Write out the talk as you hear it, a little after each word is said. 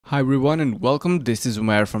Hi everyone and welcome. This is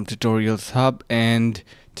Umar from Tutorials Hub, and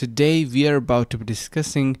today we are about to be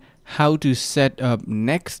discussing how to set up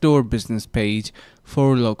Nextdoor business page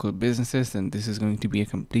for local businesses, and this is going to be a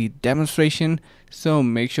complete demonstration. So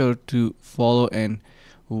make sure to follow and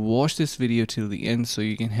watch this video till the end so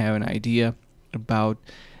you can have an idea about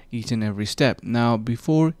each and every step. Now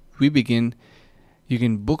before we begin, you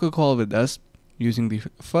can book a call with us using the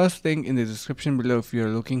first link in the description below if you're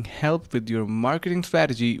looking help with your marketing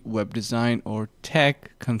strategy, web design, or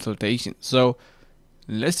tech consultation. So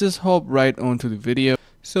let's just hop right onto the video.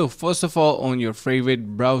 So first of all, on your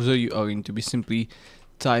favorite browser, you are going to be simply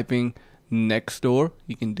typing Nextdoor.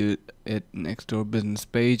 You can do it Nextdoor business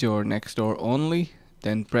page or Nextdoor only.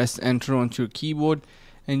 Then press enter onto your keyboard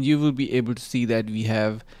and you will be able to see that we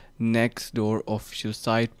have Nextdoor official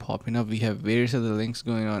site popping up. We have various other links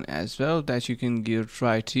going on as well that you can give a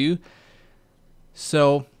try to.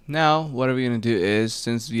 So now what are we going to do is,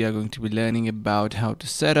 since we are going to be learning about how to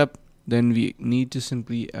set up, then we need to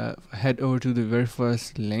simply head over to the very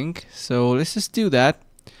first link. So let's just do that.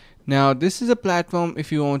 Now this is a platform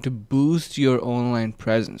if you want to boost your online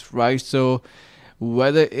presence, right? So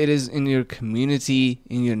whether it is in your community,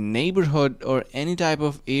 in your neighborhood, or any type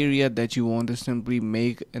of area that you want to simply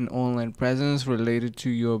make an online presence related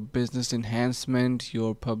to your business enhancement,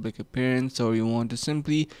 your public appearance, or you want to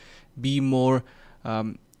simply be more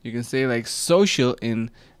you can say like social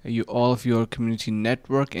in all of your community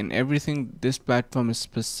network and everything, this platform is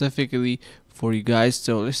specifically for you guys.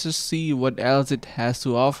 So let's just see what else it has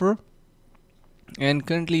to offer. And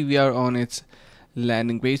currently we are on its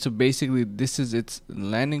landing page. So basically this is its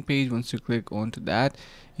landing page. Once you click onto that,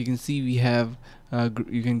 you can see we have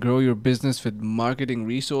you can grow your business with marketing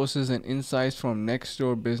resources and insights from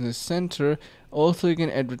Nextdoor Business Center. Also you can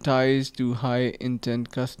advertise to high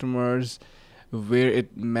intent customers where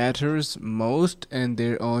it matters most and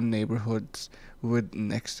their own neighborhoods with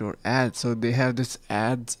Nextdoor ads. So they have this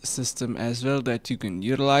ads system as well that you can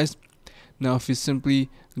utilize. Now if you simply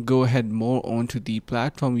go ahead more onto the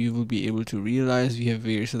platform, you will be able to realize we have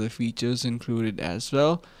various other features included as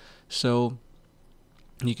well. So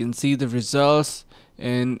you can see the results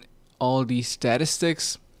and all the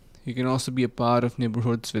statistics. You can also be a part of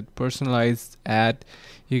neighborhoods with personalized ad.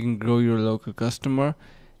 You can grow your local customer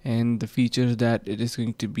and the features that it is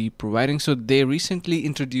going to be providing. So they recently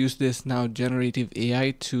introduced this now generative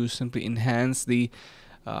AI to simply enhance the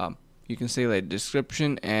you can say like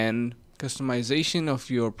description and customization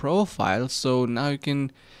of your profile. So now you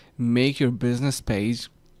can make your business page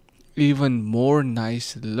even more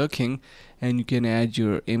nice looking, and you can add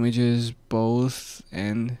your images, posts,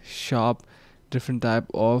 and shop different type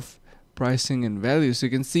of pricing and values. So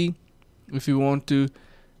you can see if you want to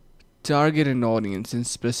target an audience in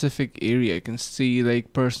specific area, you can see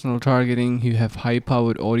like personal targeting. You have high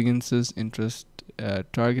powered audiences, interest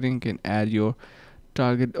targeting, can add your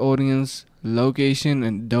target audience, location,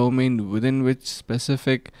 and domain within which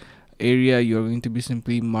specific area you're going to be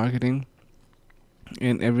simply marketing,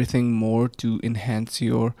 and everything more to enhance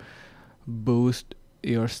your boost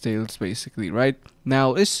your sales basically. Right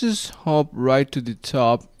now let's just hop right to the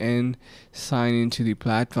top and sign into the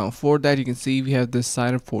platform. For that, you can see we have this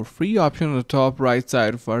sign up for free option on the top right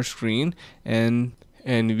side of our screen, and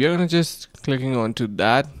we're gonna just clicking onto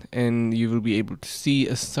that and you will be able to see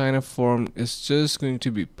a sign up form is just going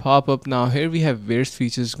to be pop up. Now here we have various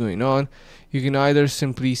features going on. You can either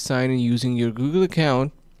simply sign in using your Google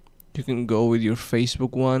account, you can go with your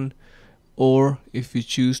Facebook one, or if you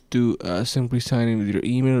choose to simply sign in with your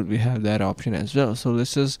email, we have that option as well. So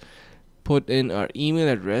let's just put in our email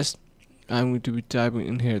address. I'm going to be typing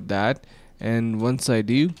in here that, and once I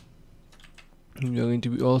do, we're going to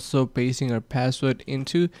be also pasting our password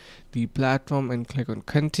into the platform and click on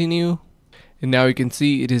continue. And now you can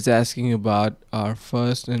see it is asking about our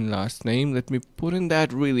first and last name. Let me put in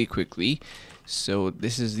that really quickly. So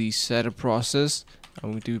this is the setup process.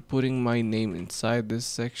 I'm going to be putting my name inside this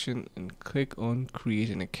section and click on create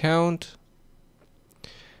an account.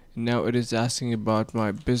 Now it is asking about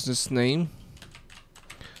my business name.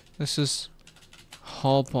 Let's just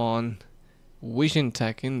hop on Vision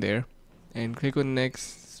Tech in there and click on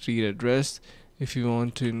next, street address if you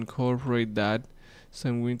want to incorporate that. So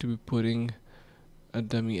I'm going to be putting a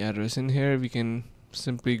dummy address in here. We can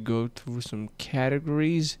simply go through some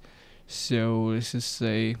categories. So let's just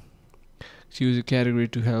say choose a category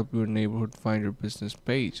to help your neighborhood find your business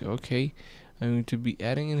page. Okay, I'm going to be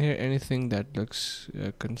adding in here anything that looks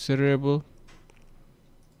considerable.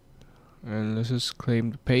 And let's just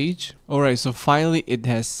claim the page. Alright, so finally it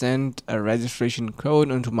has sent a registration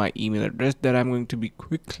code onto my email address that I'm going to be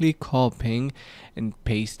quickly copying and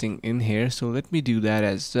pasting in here. So let me do that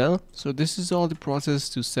as well. So this is all the process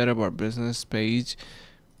to set up our business page.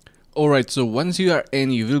 Alright, so once you are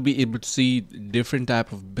in, you will be able to see different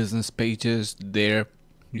type of business pages there.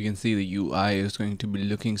 You can see the UI is going to be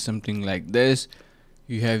looking something like this.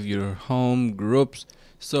 You have your home groups,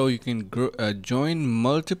 so you can join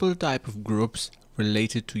multiple type of groups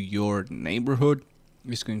related to your neighborhood.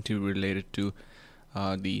 It's going to be related to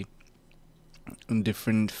the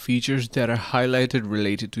different features that are highlighted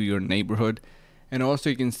related to your neighborhood. And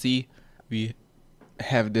also you can see we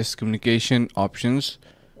have this communication options,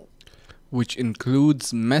 which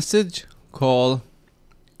includes message, call,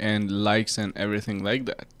 and likes and everything like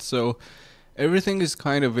that. So everything is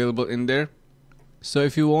kind of available in there. So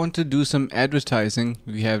if you want to do some advertising,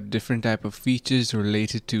 we have different type of features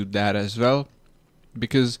related to that as well,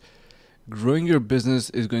 because growing your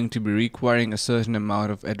business is going to be requiring a certain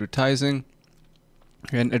amount of advertising,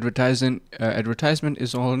 and advertisement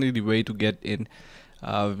is only the way to get in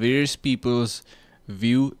various people's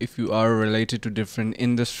view. If you are related to different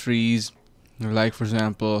industries, like for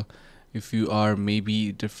example, if you are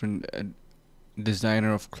maybe different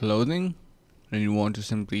designer of clothing and you want to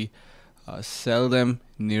simply sell them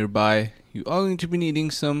nearby, you are going to be needing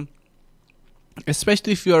some,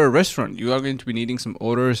 especially if you are a restaurant, you are going to be needing some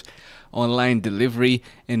orders, online delivery,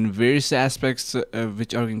 and various aspects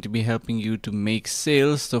which are going to be helping you to make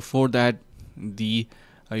sales. So for that, the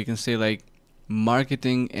you can say like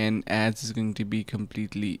marketing and ads is going to be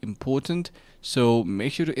completely important. So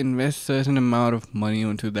make sure to invest certain amount of money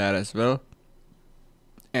into that as well.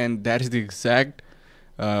 And that is the exact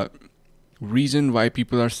reason why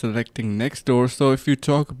people are selecting Nextdoor. So if you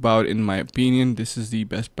talk about, in my opinion, this is the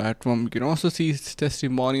best platform. You can also see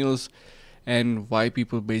testimonials and why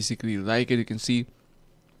people basically like it. You can see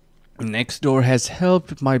Nextdoor has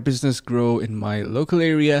helped my business grow in my local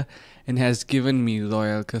area and has given me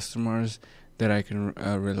loyal customers that I can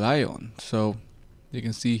rely on. So you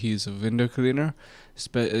can see he's a window cleaner.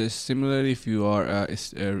 Similarly, if you are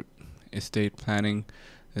estate planning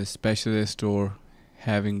a specialist or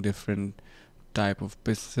having different type of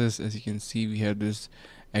businesses, as you can see, we have this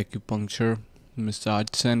acupuncture massage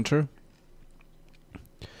center.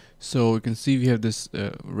 So you can see we have this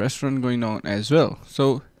restaurant going on as well.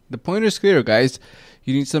 So the point is clear, guys.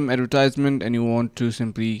 You need some advertisement and you want to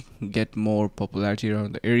simply get more popularity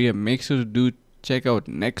around the area, make sure to do check out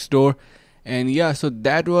Nextdoor. And yeah, so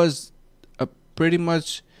that was a pretty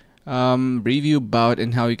much review about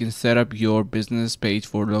and how you can set up your business page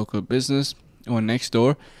for local business on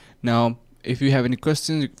Nextdoor. Now if you have any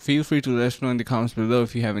questions, feel free to let us know in the comments below.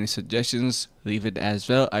 If you have any suggestions, leave it as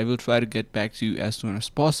well. I will try to get back to you as soon as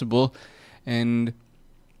possible. And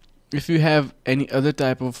if you have any other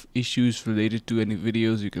type of issues related to any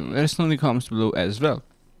videos, you can let us know in the comments below as well.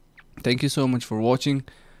 Thank you so much for watching.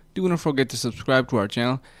 Do not forget to subscribe to our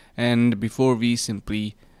channel. And before we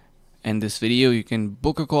simply end this video, you can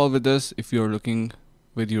book a call with us if you're looking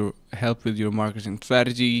with your help with your marketing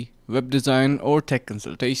strategy, web design, or tech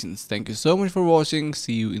consultations. Thank you so much for watching.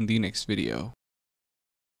 See you in the next video.